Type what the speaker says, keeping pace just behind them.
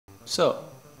So,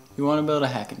 you want to build a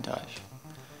Hackintosh.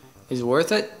 Is it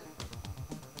worth it?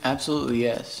 Absolutely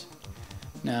yes.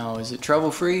 Now, is it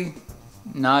trouble-free?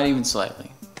 Not even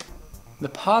slightly. The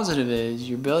positive is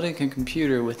you're building a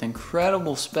computer with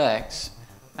incredible specs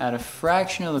at a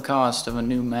fraction of the cost of a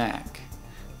new Mac,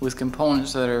 with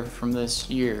components that are from this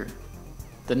year.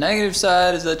 The negative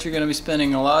side is that you're going to be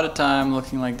spending a lot of time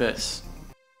looking like this.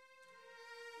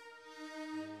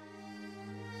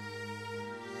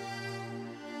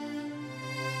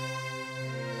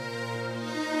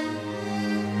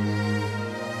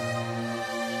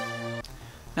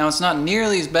 Now, it's not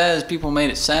nearly as bad as people made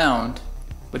it sound,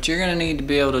 but you're gonna need to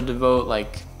be able to devote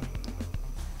like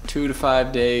 2 to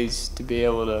 5 days to be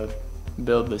able to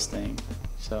build this thing.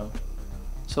 So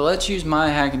let's use my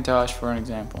Hackintosh for an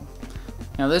example.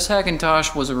 Now, this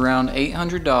Hackintosh was around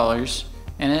 $800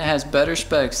 and it has better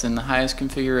specs than the highest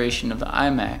configuration of the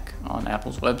iMac on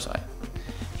Apple's website.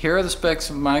 Here are the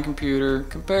specs of my computer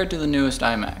compared to the newest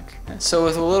iMac. So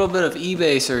with a little bit of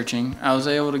eBay searching, I was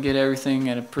able to get everything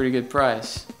at a pretty good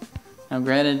price. Now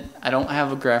granted, I don't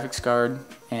have a graphics card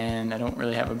and I don't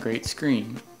really have a great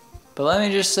screen. But let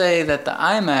me just say that the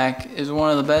iMac is one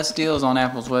of the best deals on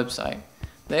Apple's website.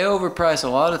 They overprice a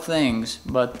lot of things,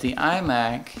 but the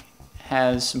iMac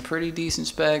has some pretty decent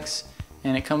specs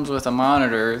and it comes with a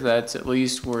monitor that's at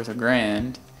least worth $1,000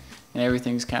 and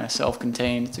everything's kind of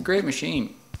self-contained. It's a great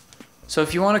machine. So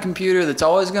if you want a computer that's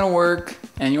always going to work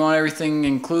and you want everything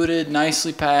included,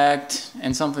 nicely packed,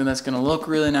 and something that's going to look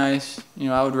really nice,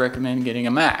 I would recommend getting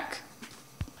a Mac.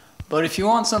 But if you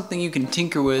want something you can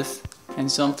tinker with and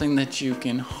something that you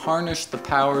can harness the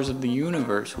powers of the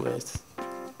universe with,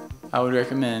 I would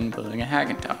recommend building a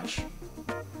Hackintosh.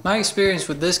 My experience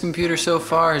with this computer so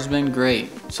far has been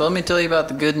great, so let me tell you about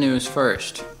the good news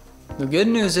first. The good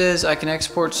news is I can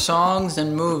export songs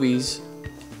and movies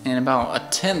in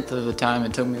about 1/10 of the time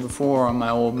it took me before on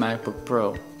my old MacBook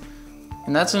Pro.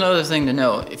 And that's another thing to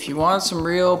note. If you want some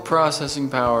real processing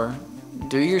power,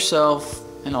 do yourself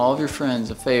and all of your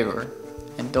friends a favor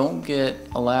and don't get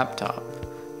a laptop.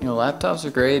 Laptops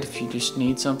are great if you just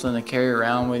need something to carry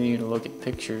around with you to look at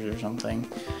pictures or something.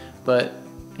 But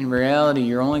in reality,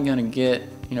 you're only going to get,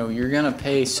 you're going to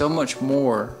pay so much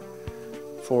more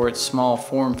for its small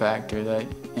form factor that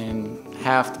in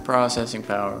half the processing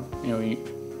power,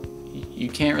 you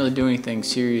can't really do anything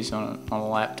serious on a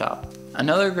laptop.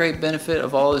 Another great benefit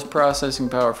of all this processing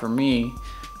power for me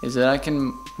is that I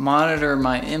can monitor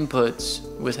my inputs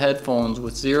with headphones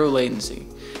with zero latency.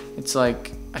 It's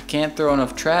like I can't throw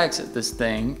enough tracks at this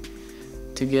thing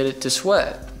to get it to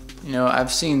sweat.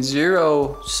 I've seen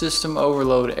 0 system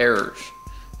overload errors,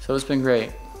 so it's been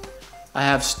great. I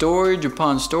have storage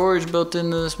upon storage built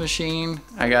into this machine.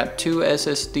 I got 2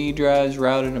 SSD drives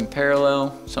routed in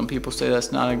parallel. Some people say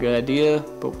that's not a good idea,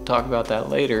 but we'll talk about that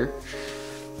later.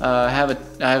 I have a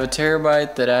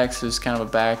terabyte that acts as kind of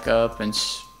a backup and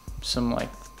some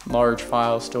large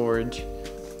file storage.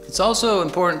 It's also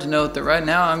important to note that right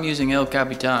now I'm using El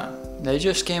Capitan. They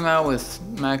just came out with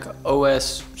Mac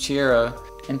OS Sierra,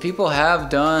 and people have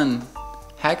done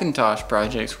Hackintosh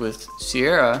projects with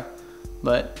Sierra,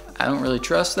 but I don't really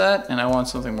trust that and I want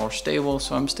something more stable,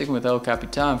 so I'm sticking with El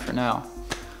Capitan for now.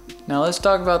 Now let's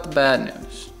talk about the bad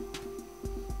news.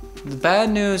 The bad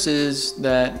news is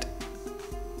that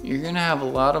you're gonna have a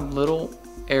lot of little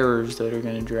errors that are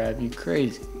gonna drive you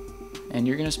crazy, and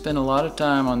you're gonna spend a lot of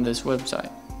time on this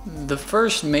website. The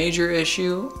first major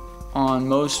issue on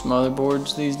most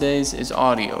motherboards these days is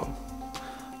audio.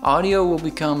 Audio will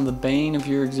become the bane of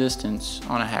your existence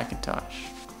on a Hackintosh.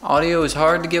 Audio is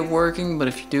hard to get working, but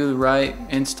if you do the right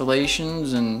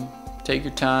installations and take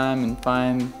your time and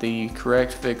find the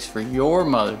correct fix for your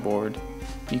motherboard,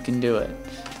 you can do it.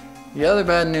 The other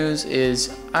bad news is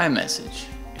iMessage.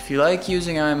 If you like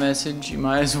using iMessage, you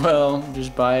might as well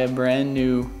just buy a brand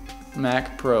new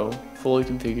Mac Pro, fully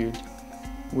configured,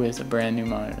 with a brand new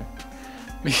monitor.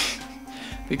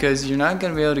 Because you're not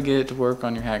going to be able to get it to work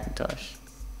on your Hackintosh.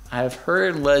 I have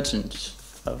heard legends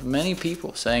of many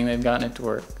people saying they've gotten it to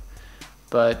work,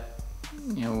 but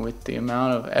with the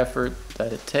amount of effort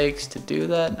that it takes to do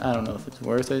that, I don't know if it's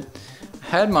worth it. I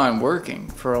had mine working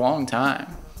for a long time,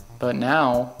 but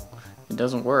now it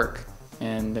doesn't work,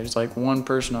 and there's like one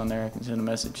person on there I can send a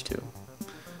message to.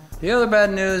 The other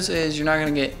bad news is you're not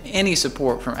going to get any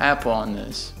support from Apple on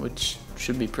this, which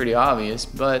should be pretty obvious,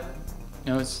 but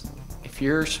if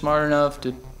you're smart enough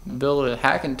to build a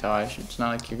Hackintosh, it's not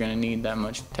like you're going to need that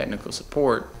much technical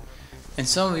support, and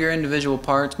some of your individual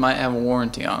parts might have a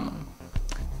warranty on them.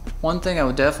 One thing I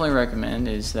would definitely recommend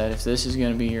is that if this is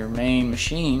going to be your main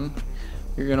machine,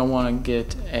 you're going to want to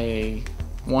get a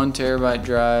 1 terabyte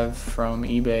drive from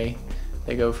eBay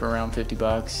They go for around 50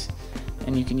 bucks,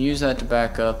 and you can use that to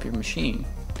back up your machine.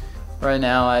 Right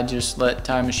now I just let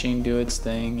Time Machine do its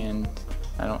thing, and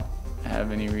I don't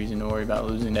have any reason to worry about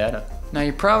losing data. Now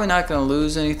you're probably not going to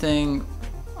lose anything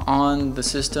on the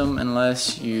system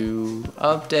unless you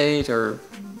update or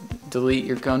delete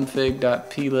your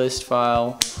config.plist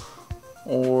file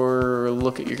or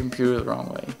look at your computer the wrong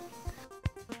way.